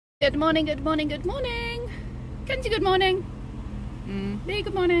Good morning, good morning, good morning. Kenzie, good morning. Lee,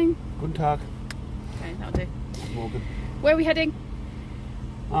 good morning. Guten Tag. Okay, that'll do. Morgan. Where are we heading?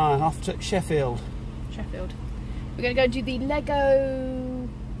 Off to Sheffield. Sheffield. We're going to go and do the Lego...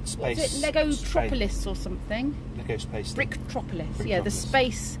 Space. What is it? Legotropolis or something? Lego Space. Bricktropolis. Yeah, the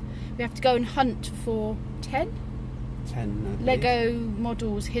space. We have to go and hunt for 10 Lego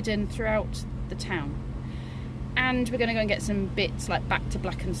models hidden throughout the town. And we're going to go and get some bits like back to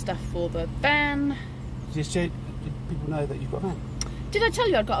black and stuff for the van. Did people know that you've got a van? Did I tell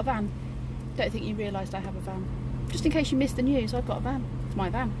you I've got a van? Don't think you realised I have a van. Just in case you missed the news, I've got a van. It's my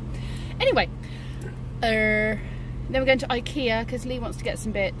van. Anyway, then we're going to IKEA because Lee wants to get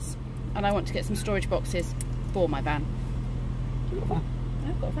some bits and I want to get some storage boxes for my van. You've got a van?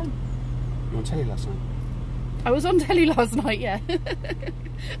 I've got a van. You were on telly last night? I was on telly last night, yeah.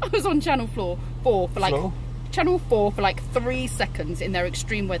 I was on Channel 4 for like... Floor? Channel 4 for like 3 seconds in their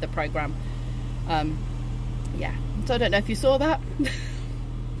extreme weather programme. Yeah, so I don't know if you saw that.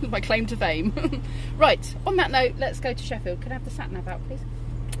 My claim to fame. Right, on that note, let's go to Sheffield. Can I have the sat nav out, please?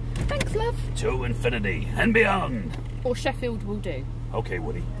 Thanks, love. To infinity and beyond. Or Sheffield will do. Okay,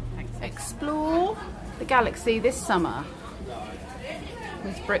 Woody. Thanks. Explore the galaxy this summer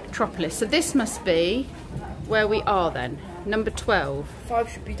with Bricktropolis. So this must be where we are then. Number 12. 5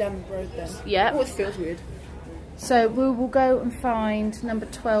 should be down the road then. Yeah. Oh, it feels weird. So we will go and find number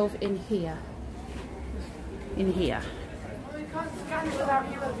 12 in here. In here.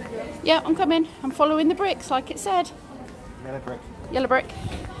 Yeah, I'm coming. I'm following the bricks like it said. Yellow brick. Yellow brick.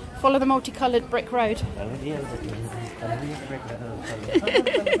 Follow the multicoloured brick road.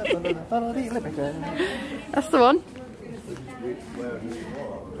 That's the one.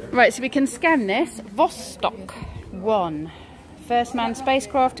 Right, so we can scan this. Vostok 1. First manned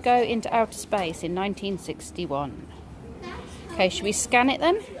spacecraft to go into outer space in 1961. Okay, should we scan it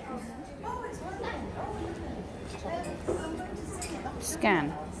then?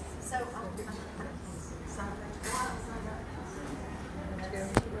 Scan.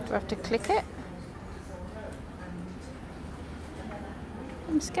 Do I have to click it?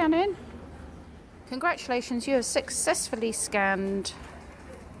 I'm scanning. Congratulations, you have successfully scanned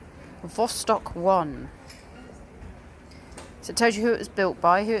Vostok 1. So it tells you who it was built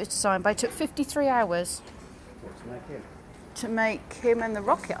by, who it was designed by. It took 53 hours to make him and the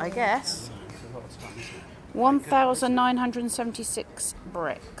rocket, I guess. 1,976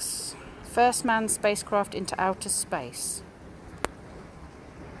 bricks. First manned spacecraft into outer space.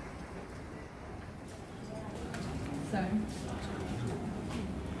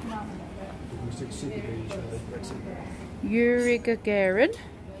 Yuri Gagarin.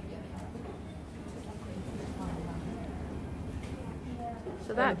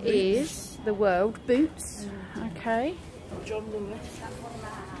 So that is the world. Boots. Okay. John Lewis.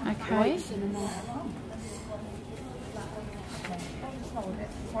 Okay.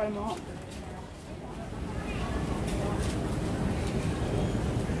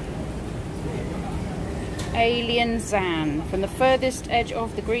 Alien Zan from the furthest edge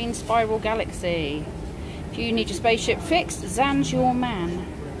of the green spiral galaxy. If you need your spaceship fixed, Zan's your man.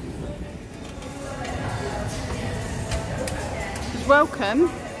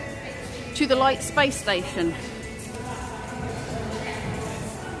 Welcome to the Light Space Station.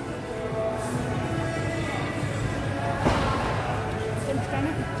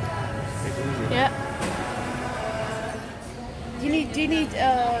 Yeah. Do you need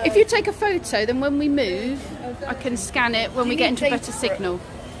If you take a photo, then when we move, I can scan it when we get into a better signal.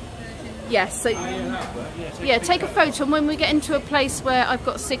 Yes, so yeah, take a photo and when we get into a place where I've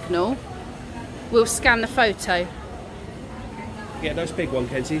got signal, we'll scan the photo. Yeah, nice big one,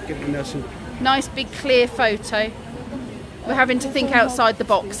 Kenzie. Give me some. Nice big clear photo. We're having to think outside the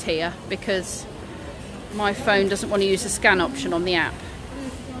box here because my phone doesn't want to use the scan option on the app.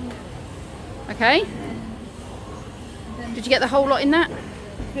 Okay? Did you get the whole lot in that? a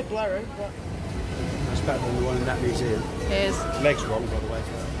bit blurry, but... That's better than the one in that museum. Here's. Leg's wrong, by the way.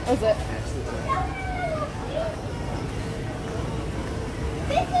 Oh, is it?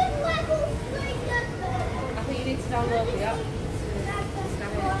 I think you need to download the app.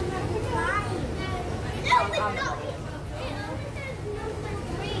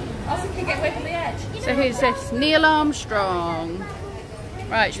 So who's this? Neil Armstrong.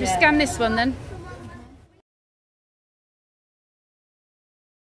 Right, should we scan this one then?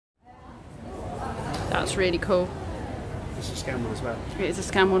 That's really cool. It's a scan one as well. It is a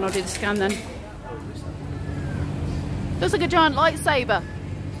scan one. I'll do the scan then. Looks like a giant lightsaber.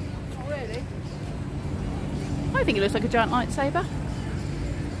 Oh, really? I think it looks like a giant lightsaber.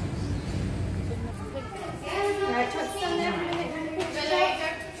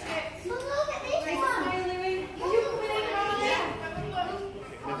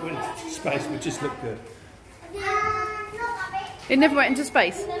 space would just look good. It never went into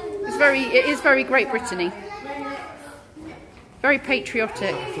space. It is very Great Britain-y. Very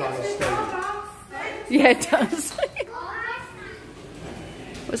patriotic. Yeah, it does.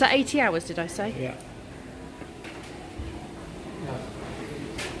 Was that 80 hours, did I say? Yeah.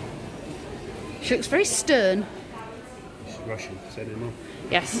 She looks very stern. She's Russian, say no more.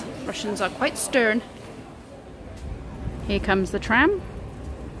 Yes, Russians are quite stern. Here comes the tram.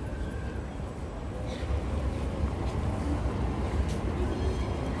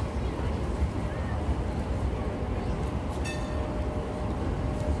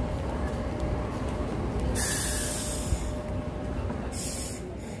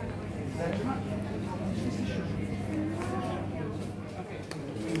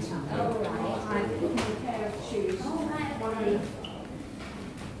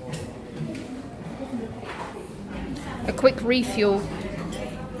 A quick refuel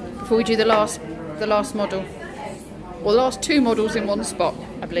before we do the last model, or last two models in one spot,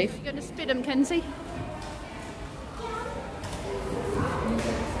 I believe. You're going to spin them, Kenzie.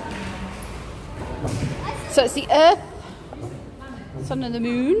 So it's the Earth, Sun and the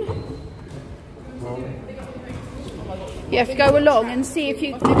Moon. You have to go along and see if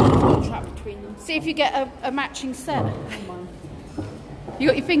you get a matching set. You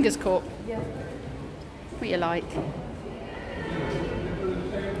got your fingers caught? Yeah. What you like?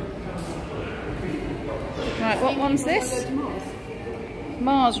 Right, what one's this?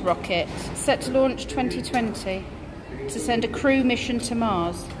 Mars rocket, set to launch 2020 to send a crew mission to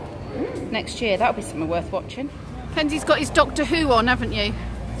Mars next year. That'll be something worth watching. Kenzie's got his Doctor Who on, haven't you?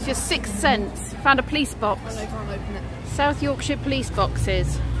 It's your Sixth Sense. Found a police box. I can't open it. South Yorkshire police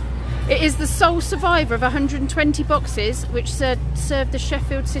boxes. It is the sole survivor of 120 boxes which served the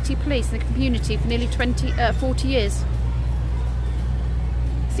Sheffield City Police and the community for nearly 40 years.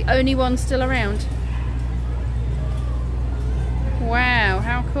 It's the only one still around. Wow,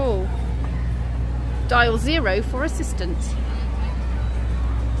 how cool. Dial 0 for assistance.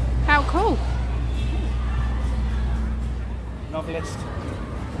 How cool. Novelist.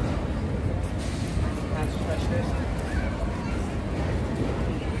 Cancer specialist.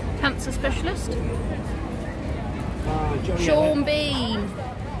 Cancer specialist. Johnny Sean Bean.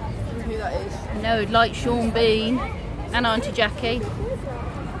 Who that is? No, like Sean Bean and Auntie Jackie.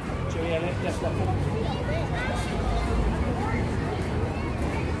 Johnny Elliott, Def Leppard.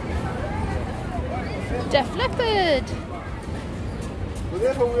 Def Leppard. Do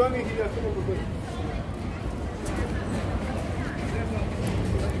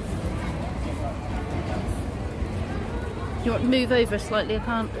you want to move over slightly? I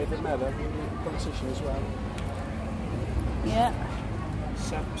can't. It doesn't matter, competition as well. Yeah.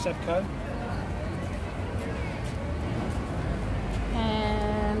 Sevco.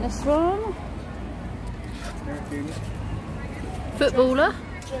 And this one. Footballer.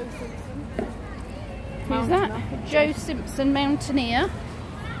 Who's that? Joe Simpson, mountaineer.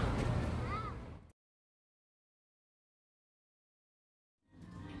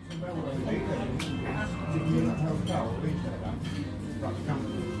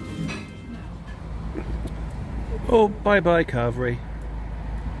 Oh, bye-bye, Carvery.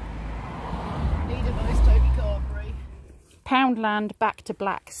 Need a nice Toby Carvery. Poundland back to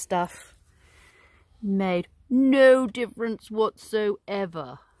black stuff. Made no difference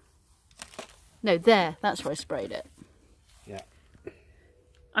whatsoever. No, there, that's where I sprayed it. Yeah.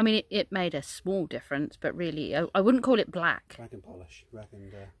 I mean, it made a small difference, but really, I wouldn't call it black. Rag and polish.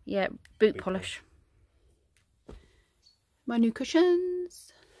 Yeah, boot polish. My new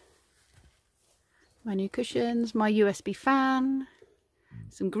cushions. My new cushions, my USB fan,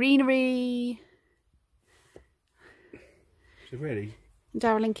 some greenery. So really,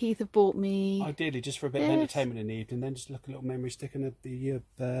 Daryl and Keith have bought me. ideally, just for a bit of entertainment in the evening, then just look a little memory stick and the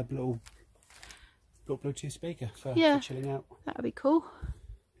little Bluetooth speaker for chilling out. That would be cool.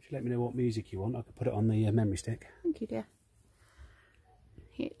 If you let me know what music you want, I could put it on the memory stick. Thank you, dear.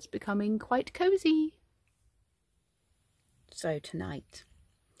 It's becoming quite cosy. So tonight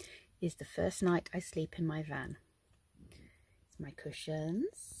is the first night I sleep in my van. It's my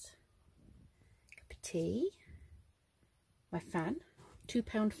cushions, cup of tea, my fan,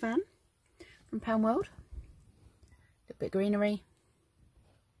 £2 fan from Pound World, a little bit of greenery.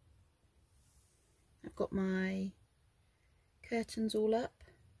 I've got my curtains all up.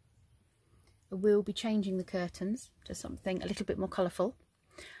 I will be changing the curtains to something a little bit more colourful,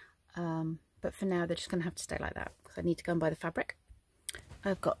 but for now they're just going to have to stay like that because I need to go and buy the fabric.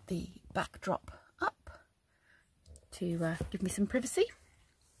 I've got the backdrop up to give me some privacy.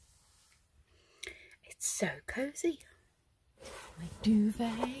 It's so cosy. My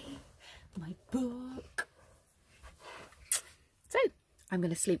duvet my book. So, I'm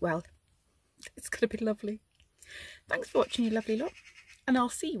going to sleep well. It's going to be lovely. Thanks for watching, you lovely lot. And I'll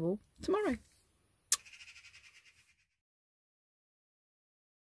see you all tomorrow.